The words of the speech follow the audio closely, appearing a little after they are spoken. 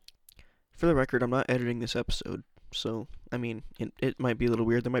For the record, I'm not editing this episode, so it might be a little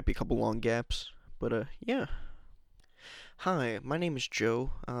weird. There might be a couple long gaps, but yeah. Hi, my name is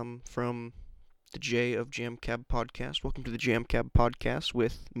Joe. From the J of Jam Cab Podcast. Welcome to the Jam Cab Podcast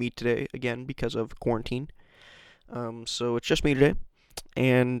with me today again because of quarantine. So it's just me today,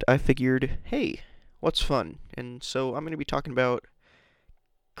 and I figured, hey, what's fun? And so I'm going to be talking about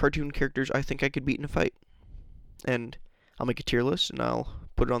cartoon characters I think I could beat in a fight, and I'll make a tier list and I'll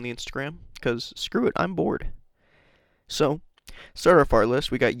put it on the Instagram because screw it, I'm bored. So, start off our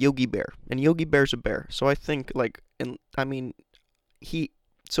list. We got Yogi Bear, and Yogi Bear's a bear. So I think he.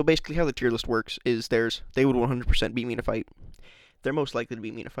 So basically, how the tier list works is they would 100% beat me in a fight. They're most likely to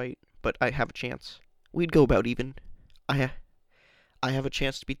beat me in a fight, but I have a chance. We'd go about even. I have a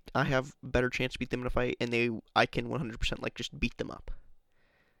chance to beat. I have a better chance to beat them in a fight, and I can 100% just beat them up.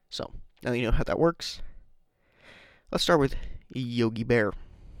 So now you know how that works. Let's start with Yogi Bear.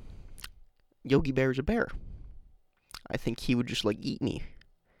 Yogi Bear is a bear. I think he would just eat me.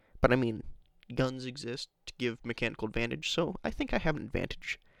 But guns exist to give mechanical advantage, so I think I have an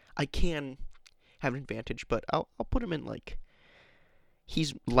advantage. I can have an advantage, but I'll put him in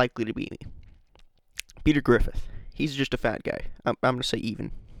he's likely to beat me. Peter Griffith. He's just a fat guy. I'm gonna say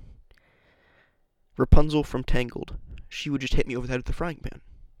even. Rapunzel from Tangled. She would just hit me over the head with a frying pan.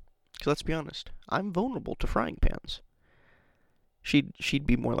 Because let's be honest, I'm vulnerable to frying pans. She'd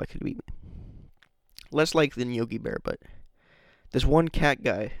be more likely to beat me. Less likely than Yogi Bear, but there's one cat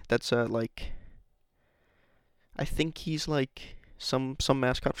guy that's I think he's some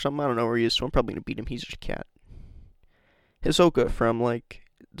mascot for something. I don't know where he is, so I'm probably gonna beat him. He's just a cat. Hisoka from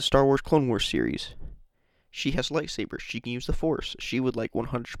the Star Wars Clone Wars series. She has lightsabers. She can use the Force. She would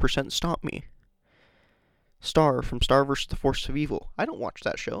 100% stop me. Star from Star vs. the Force of Evil. I don't watch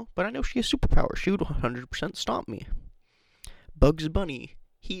that show, but I know she has superpowers. She would 100% stop me. Bugs Bunny.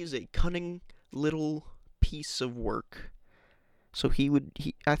 He is a cunning little piece of work. So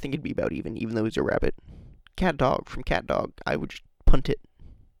I think it'd be about even though he's a rabbit. Cat Dog from Cat Dog. I would just punt it.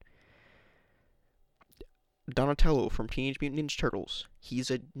 Donatello from Teenage Mutant Ninja Turtles.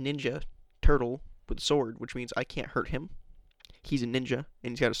 He's a ninja turtle with a sword, which means I can't hurt him. He's a ninja,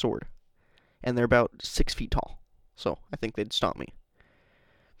 and he's got a sword. And they're about 6 feet tall. So I think they'd stop me.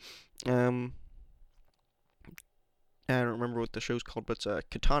 I don't remember what the show's called, but it's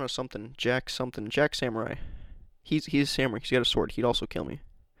Katana something, Jack Samurai. He's a samurai. He's got a sword. He'd also kill me.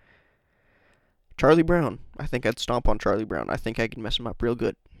 Charlie Brown. I think I'd stomp on Charlie Brown. I think I could mess him up real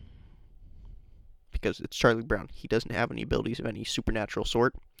good. Because it's Charlie Brown. He doesn't have any abilities of any supernatural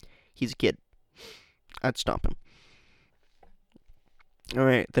sort. He's a kid. I'd stomp him.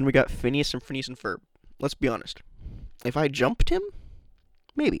 Alright, then we got Phineas and Ferb. Let's be honest. If I jumped him,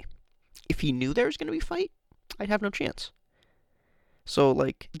 maybe. If he knew there was going to be a fight, I'd have no chance. So,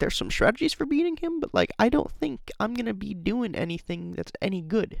 there's some strategies for beating him, but, I don't think I'm going to be doing anything that's any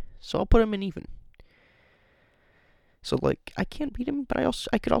good. So I'll put him in even. So, I can't beat him, but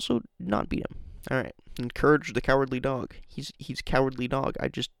I could also not beat him. Alright. And Courage the Cowardly Dog. He's a cowardly dog. I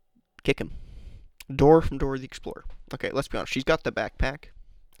just kick him. Dora from Dora the Explorer. Okay, let's be honest. She's got the backpack.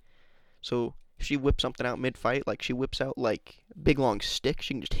 So, if she whips something out mid-fight, she whips out, a big long stick,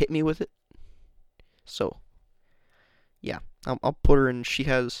 she can just hit me with it. So, yeah, I'll put her in.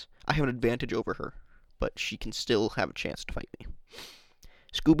 I have an advantage over her, but she can still have a chance to fight me.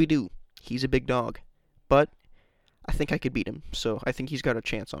 Scooby-Doo. He's a big dog, but I think I could beat him, so I think he's got a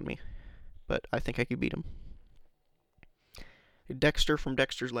chance on me. But I think I could beat him. Dexter from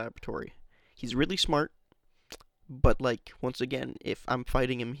Dexter's Laboratory. He's really smart, but once again, if I'm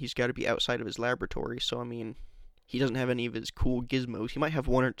fighting him, he's got to be outside of his laboratory, so he doesn't have any of his cool gizmos. He might have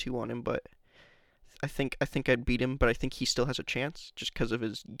one or two on him, but I think I'd beat him, but I think he still has a chance just because of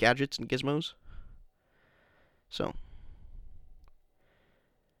his gadgets and gizmos. So,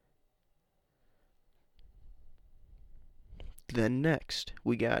 then next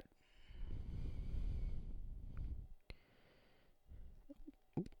we got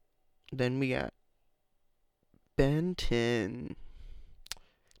Ben 10.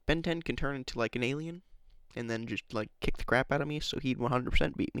 Ben 10 can turn into an alien and then just kick the crap out of me, so he'd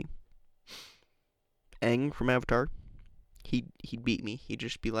 100% beat me. Aang from Avatar. He'd beat me. He'd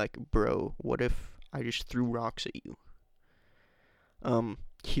just be like, bro, what if I just threw rocks at you?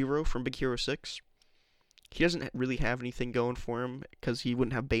 Hero from Big Hero 6. He doesn't really have anything going for him because he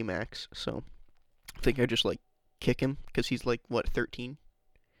wouldn't have Baymax, so I think I just kick him because he's 13?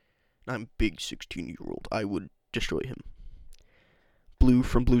 I'm big 16-year-old. I would destroy him. Blue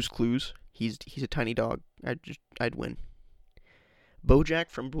from Blue's Clues. He's a tiny dog. I'd win. Bojack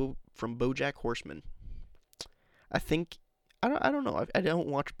from BoJack Horseman. I think I don't know. I don't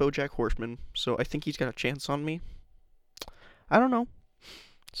watch BoJack Horseman, so I think he's got a chance on me. I don't know.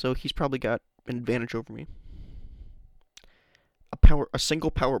 So he's probably got an advantage over me. A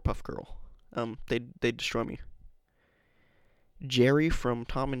single Powerpuff Girl. They destroy me. Jerry from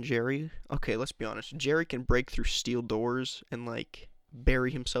Tom and Jerry. Okay, let's be honest. Jerry can break through steel doors and like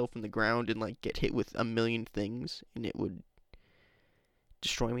bury himself in the ground and like get hit with a million things and it would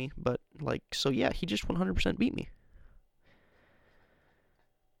destroy me. But like, so yeah, he just 100% beat me.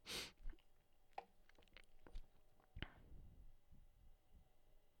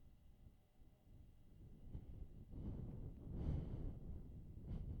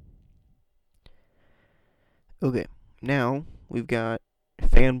 Okay, now we've got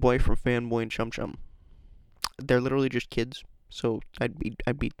Fanboy from Fanboy and Chum Chum. They're literally just kids, so I'd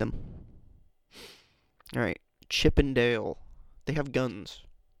beat them. All right, Chip and Dale. They have guns,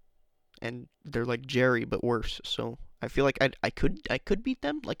 and they're like Jerry but worse. So I feel like I could beat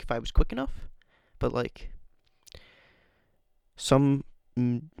them like if I was quick enough, but like some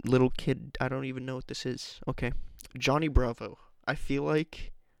little kid, I don't even know what this is. Okay, Johnny Bravo. I feel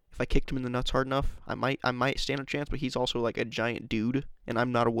like if I kicked him in the nuts hard enough, I might stand a chance. But he's also like a giant dude, and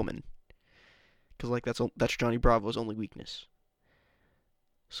I'm not a woman, cause like that's Johnny Bravo's only weakness.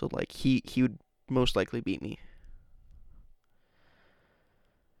 So like he would most likely beat me.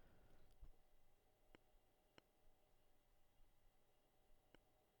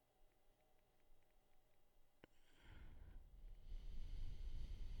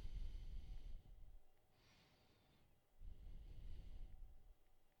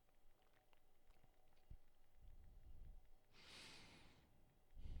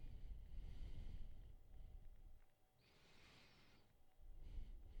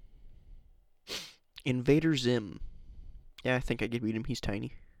 Invader Zim. Yeah, I think I could beat him. He's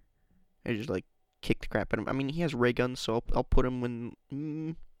tiny. I just like kick the crap at him. I mean, he has ray guns, so I'll put him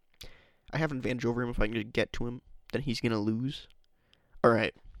when I have an advantage over him. If I can just get to him, then he's gonna lose. All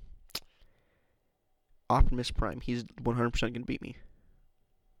right, Optimus Prime. He's 100% gonna beat me.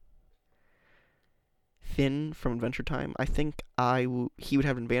 Finn from Adventure Time. I think he would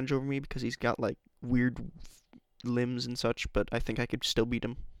have an advantage over me because he's got like weird limbs and such. But I think I could still beat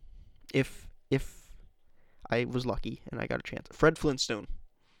him if I was lucky and I got a chance. Fred Flintstone.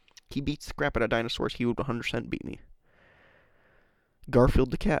 He beats the crap out of dinosaurs. He would 100% beat me.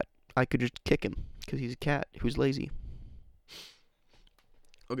 Garfield the cat. I could just kick him because he's a cat who's lazy.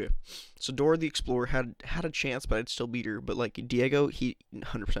 Okay, so Dora the Explorer had a chance, but I'd still beat her. But like Diego, he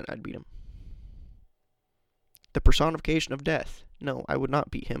 100% I'd beat him. The personification of death. No, I would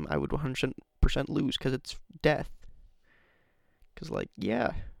not beat him. I would 100% lose because it's death. Because like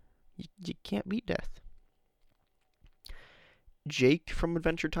yeah, you can't beat death. Jake from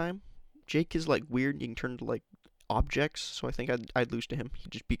Adventure Time. Jake is like weird. You can turn into like objects, so I think I'd lose to him.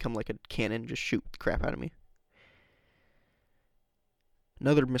 He'd just become like a cannon, just shoot the crap out of me.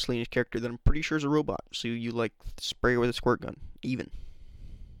 Another miscellaneous character that I'm pretty sure is a robot. So you like spray her with a squirt gun. Even.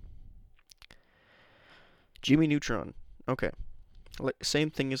 Jimmy Neutron. Okay. Like, same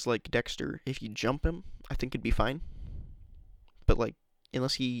thing as like Dexter. If you jump him, I think it'd be fine. But like,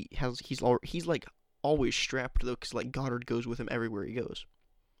 unless he's like always strapped though, because like Goddard goes with him everywhere he goes.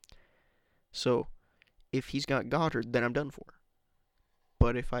 So if he's got Goddard, then I'm done for.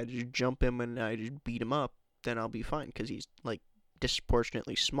 But if I just jump him and I just beat him up, then I'll be fine because he's like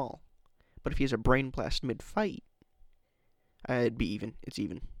disproportionately small. But if he has a brain blast mid fight, it'd be even. It's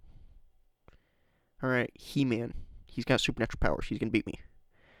even. Alright, He-Man. He's got supernatural powers. He's gonna beat me.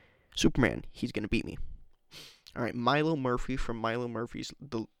 Superman. He's gonna beat me. Alright, Milo Murphy from Milo Murphy's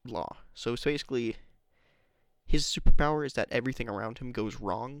The Law. So it's basically his superpower is that everything around him goes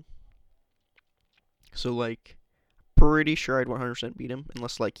wrong. So like, pretty sure I'd 100% beat him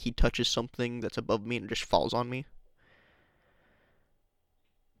unless like he touches something that's above me and it just falls on me.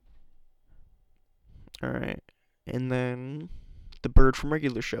 All right, and then the bird from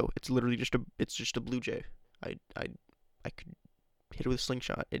Regular Show. It's just a blue jay. I could hit it with a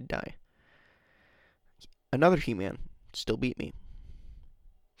slingshot. It'd die. Another He-Man still beat me.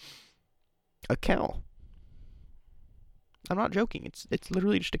 A cow. I'm not joking. It's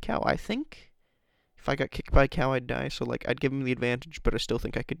literally just a cow. I think if I got kicked by a cow, I'd die. So like I'd give him the advantage, but I still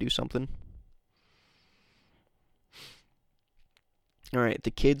think I could do something. All right,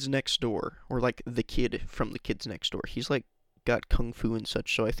 the kids next door, or like the kid from the kids next door. He's like got kung fu and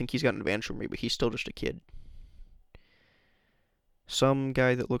such, so I think he's got an advantage over me, but he's still just a kid. Some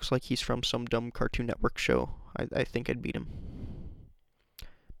guy that looks like he's from some dumb Cartoon Network show. I think I'd beat him.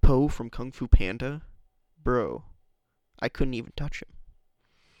 Poe from Kung Fu Panda? Bro, I couldn't even touch him.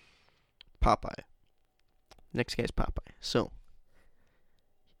 Popeye. Next guy's Popeye. So,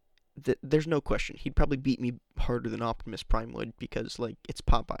 there's no question. He'd probably beat me harder than Optimus Prime would because, like, it's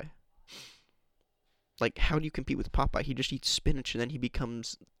Popeye. Like, how do you compete with Popeye? He just eats spinach and then he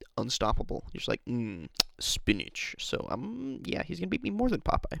becomes unstoppable. You're just like, spinach. So, yeah, he's gonna beat me more than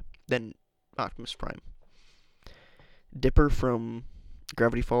Popeye, than Optimus Prime. Dipper from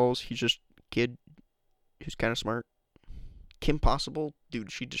Gravity Falls, he's just a kid who's kind of smart. Kim Possible,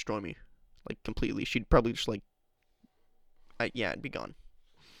 dude, she'd destroy me. Like, completely. She'd probably just, like, yeah, it'd be gone.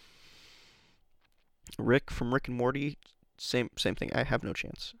 Rick from Rick and Morty, same thing. I have no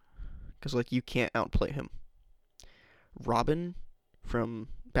chance. Because, like, you can't outplay him. Robin from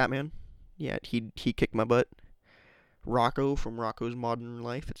Batman, yeah, he kicked my butt. Rocco from Rocco's Modern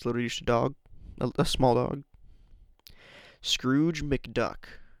Life, it's literally just a dog. A small dog. Scrooge McDuck.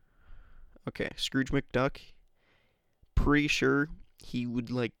 Okay, Scrooge McDuck, pretty sure he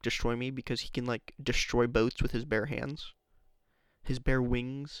would, like, destroy me because he can, like, destroy boats with his bare hands. His bare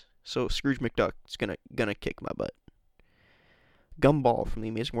wings. So Scrooge McDuck's gonna kick my butt. Gumball from The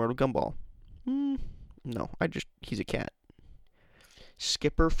Amazing World of Gumball. No, he's a cat.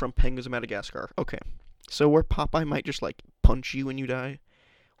 Skipper from Penguins of Madagascar. Okay, so where Popeye might just, like, punch you when you die,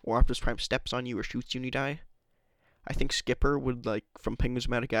 or Optimus Prime steps on you or shoots you and you die, I think Skipper would, like, from Penguins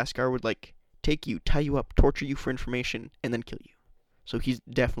of Madagascar, would, like, take you, tie you up, torture you for information, and then kill you. So he's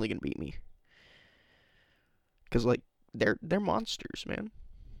definitely gonna beat me. Because, like, they're monsters, man.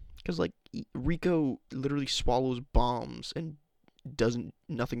 Because, like, Rico literally swallows bombs and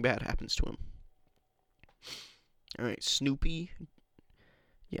nothing bad happens to him. Alright, Snoopy.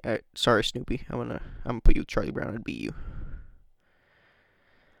 Yeah, sorry, Snoopy. I'm gonna put you with Charlie Brown and beat you.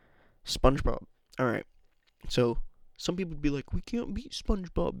 SpongeBob. Alright, so some people would be like, we can't beat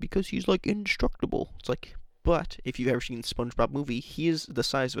SpongeBob because he's, like, indestructible. It's like, but if you've ever seen the SpongeBob movie, he is the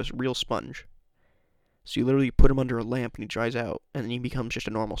size of a real sponge. So you literally put him under a lamp and he dries out, and then he becomes just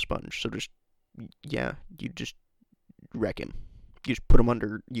a normal sponge. So you just wreck him. You just put him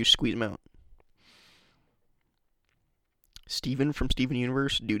under, you squeeze him out. Steven from Steven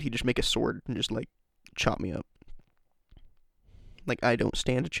Universe, dude, he just make a sword and just, like, chop me up. Like, I don't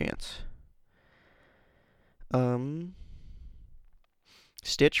stand a chance.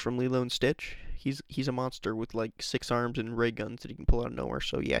 Stitch from Lilo and Stitch. He's a monster with, like, 6 arms and ray guns that he can pull out of nowhere.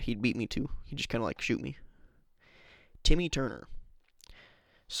 So yeah, he'd beat me too. He'd just kind of, like, shoot me. Timmy Turner.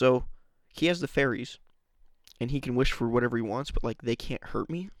 So he has the fairies, and he can wish for whatever he wants, but, like, they can't hurt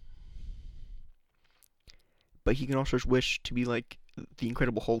me. But he can also just wish to be, like, the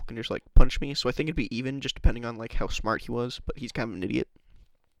Incredible Hulk and just, like, punch me. So I think it'd be even, just depending on, like, how smart he was. But he's kind of an idiot.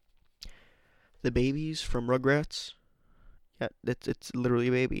 The babies from Rugrats. Yeah, it's literally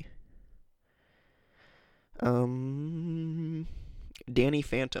a baby. Danny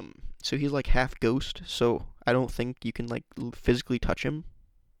Phantom. So he's, like, half ghost, so I don't think you can, like, physically touch him.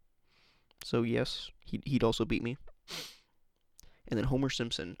 So yes, he'd also beat me. And then Homer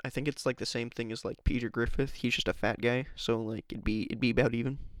Simpson. I think it's, like, the same thing as, like, Peter Griffith. He's just a fat guy, so, like, it'd be about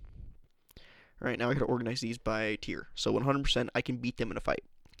even. Alright, now I gotta organize these by tier. So 100% I can beat them in a fight.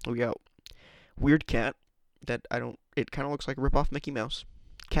 We got Weird Cat. That it kind of looks like a rip-off Mickey Mouse.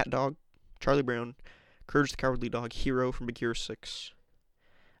 Cat Dog. Charlie Brown. Courage the Cowardly Dog. Hero from Big Hero 6.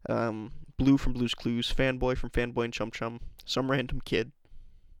 Blue from Blue's Clues. Fanboy from Fanboy and Chum Chum. Some Random Kid.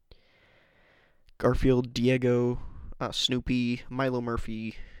 Garfield, Diego, Snoopy, Milo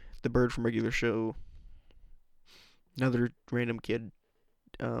Murphy, the bird from Regular Show. Another random kid.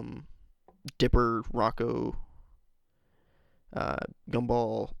 Dipper, Rocco,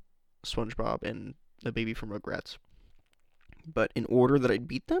 Gumball, SpongeBob, and the baby from Rugrats. But in order that I'd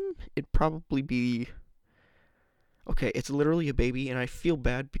beat them, it'd probably be... Okay, it's literally a baby, and I feel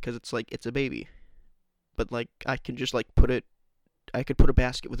bad because it's, like, it's a baby. But, like, I can just, like, I could put a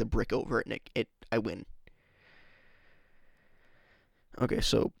basket with a brick over it, and I win. Okay,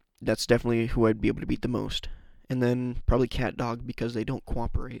 so that's definitely who I'd be able to beat the most. And then probably Cat Dog because they don't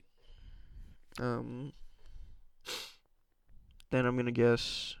cooperate. Then I'm gonna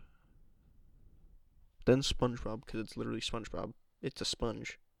guess... Then SpongeBob, because it's literally SpongeBob. It's a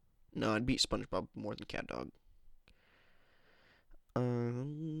sponge. No, I'd beat SpongeBob more than Cat Dog.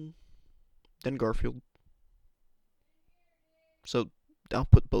 Then Garfield. So I'll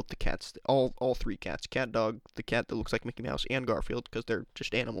put both the cats, all 3 cats, Cat Dog, the cat that looks like Mickey Mouse, and Garfield, because they're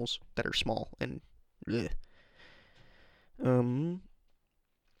just animals that are small and bleh. I'll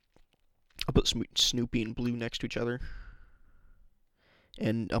put Snoopy and Blue next to each other.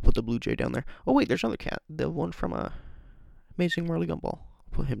 And I'll put the Blue Jay down there. Oh wait, there's another cat. The one from Amazing World of Gumball.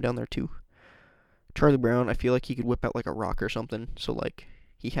 I'll put him down there too. Charlie Brown, I feel like he could whip out, like, a rock or something. So, like,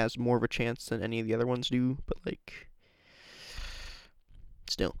 he has more of a chance than any of the other ones do, but like,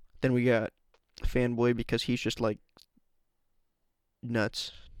 still. Then we got Fanboy because he's just like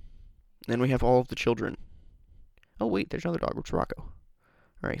nuts. Then we have all of the children. Oh wait, there's another dog. It's Rocco.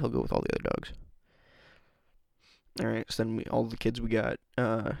 All right, he'll go with all the other dogs. All right, so then all the kids we got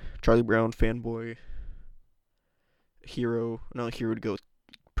Charlie Brown, Fanboy, Hero. No, Hero would go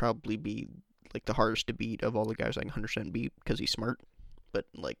probably be like the hardest to beat of all the guys I can 100% beat because he's smart. But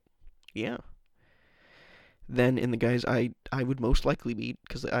like, yeah. Then in the guys I would most likely beat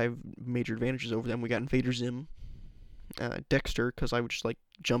because I have major advantages over them. We got Invader Zim, Dexter because I would just like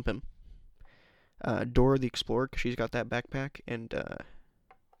jump him. Dora the Explorer because she's got that backpack, and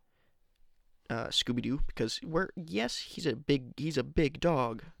Scooby Doo because he's a big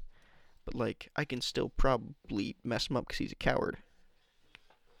dog, but like I can still probably mess him up because he's a coward.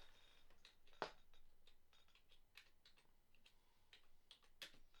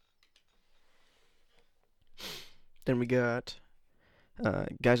 Then we got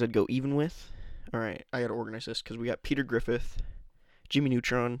guys I'd go even with. All right, I gotta organize this because we got Peter Griffith, Jimmy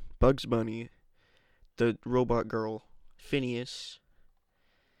Neutron, Bugs Bunny, the Robot Girl, Phineas,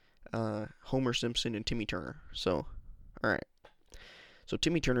 Homer Simpson, and Timmy Turner. So, all right. So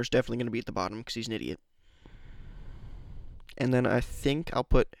Timmy Turner's definitely gonna be at the bottom because he's an idiot. And then I think I'll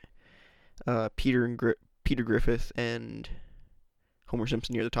put Peter Griffith and Homer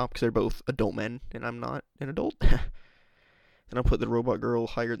Simpson near the top because they're both adult men and I'm not an adult. Then I'll put the Robot Girl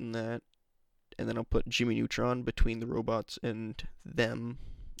higher than that. And then I'll put Jimmy Neutron between the robots and them.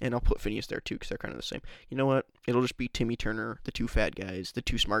 And I'll put Phineas there too because they're kind of the same. You know what? It'll just be Timmy Turner, the two fat guys, the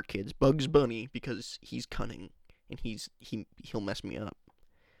two smart kids, Bugs Bunny because he's cunning and he'll mess me up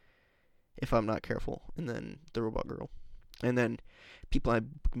if I'm not careful. And then the Robot Girl. And then people I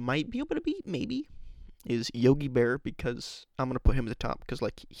might be able to beat, maybe, is Yogi Bear because I'm going to put him at the top because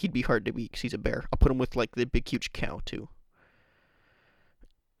like he'd be hard to beat because he's a bear. I'll put him with like the big huge cow too.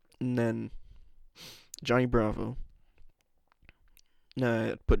 And then Johnny Bravo. Nah,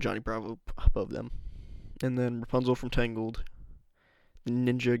 I'd put Johnny Bravo above them. And then Rapunzel from Tangled. The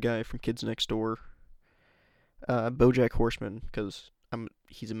ninja guy from Kids Next Door. BoJack Horseman because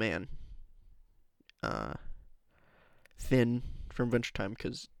he's a man. Finn from Adventure Time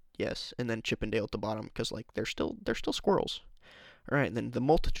because yes, and then Chip and Dale at the bottom because like they're still squirrels. All right, and then the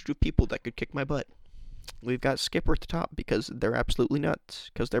multitude of people that could kick my butt. We've got Skipper at the top because they're absolutely nuts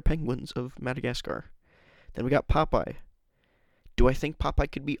because they're penguins of Madagascar. Then we got Popeye. Do I think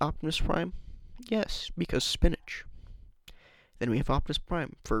Popeye could be Optimus Prime? Yes, because spinach. Then we have Optimus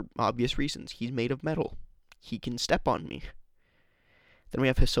Prime for obvious reasons. He's made of metal. He can step on me. Then we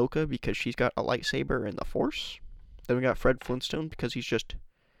have Hisoka because she's got a lightsaber and the Force. Then we got Fred Flintstone because he's just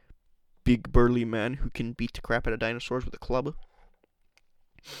big burly man who can beat the crap out of dinosaurs with a club.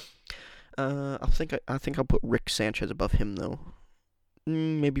 I think I'll put Rick Sanchez above him though.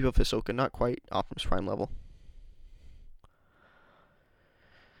 Maybe above Hisoka, not quite Optimus Prime level.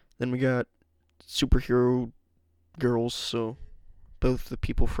 Then we got superhero girls, so both the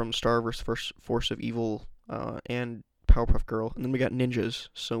people from Star vs. Force of Evil and Powerpuff Girl. And then we got ninjas,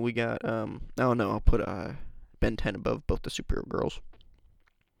 so we got I'll put Ben 10 above both the superhero girls.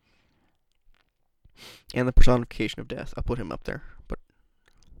 And the personification of death, I'll put him up there. But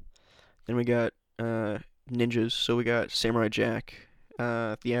then we got ninjas, so we got Samurai Jack,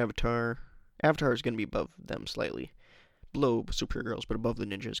 the Avatar. Avatar is going to be above them slightly. Below superhero girls, but above the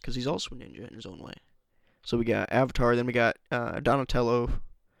ninjas, because he's also a ninja in his own way. So we got Avatar, then we got Donatello,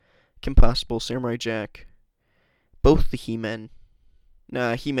 Kim Possible, Samurai Jack, both the He-Men.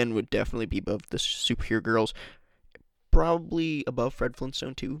 He-Men would definitely be above the superhero girls. Probably above Fred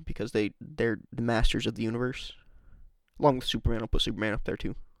Flintstone too, because they're the masters of the universe. Along with Superman, I'll put Superman up there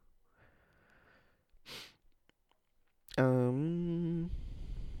too.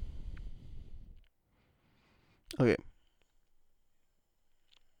 Okay.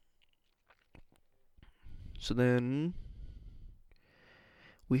 So then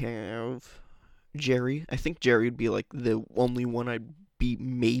we have Jerry. I think Jerry would be like the only one I'd be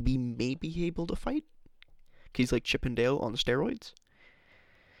maybe able to fight. He's like Chip and Dale on steroids.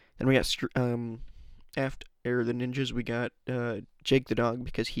 Then we got after the ninjas, we got Jake the dog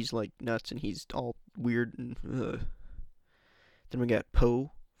because he's like nuts and he's all weird and Then we got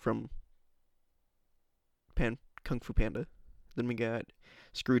Po from Kung Fu Panda. Then we got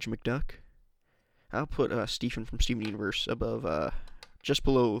Scrooge McDuck. I'll put Stephen from Steven Universe above, just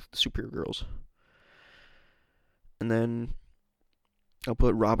below the superhero girls. And then I'll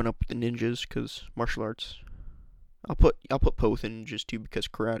put Robin up with the ninjas because martial arts. I'll put Po with the ninjas too because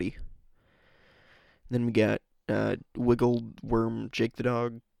karate. Then we got Wiggle Worm, Jake the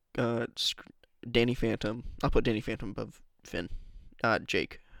Dog, Danny Phantom. I'll put Danny Phantom above Finn.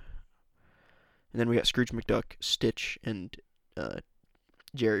 Jake. And then we got Scrooge McDuck, Stitch, and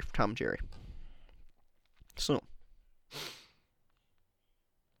Jerry, Tom and Jerry. So,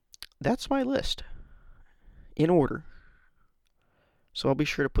 that's my list. In order. So I'll be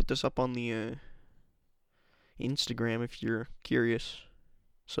sure to put this up on the Instagram if you're curious.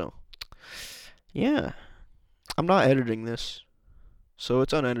 So, yeah. I'm not editing this. So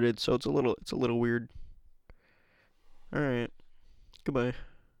it's unedited, so it's a little weird. Alright. Goodbye.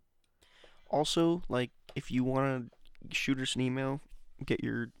 Also, like, if you want to shoot us an email, get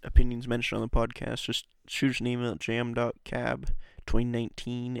your opinions mentioned on the podcast, just shoot us an email at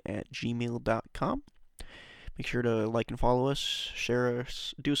jam.cab2019@gmail.com. Make sure to like and follow us, share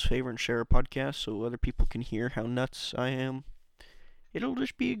us, do us a favor and share our podcast so other people can hear how nuts I am. It'll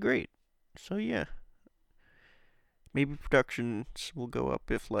just be great. So yeah. Maybe productions will go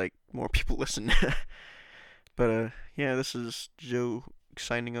up if like more people listen. But yeah, this is Joe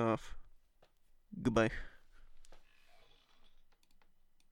signing off. Goodbye.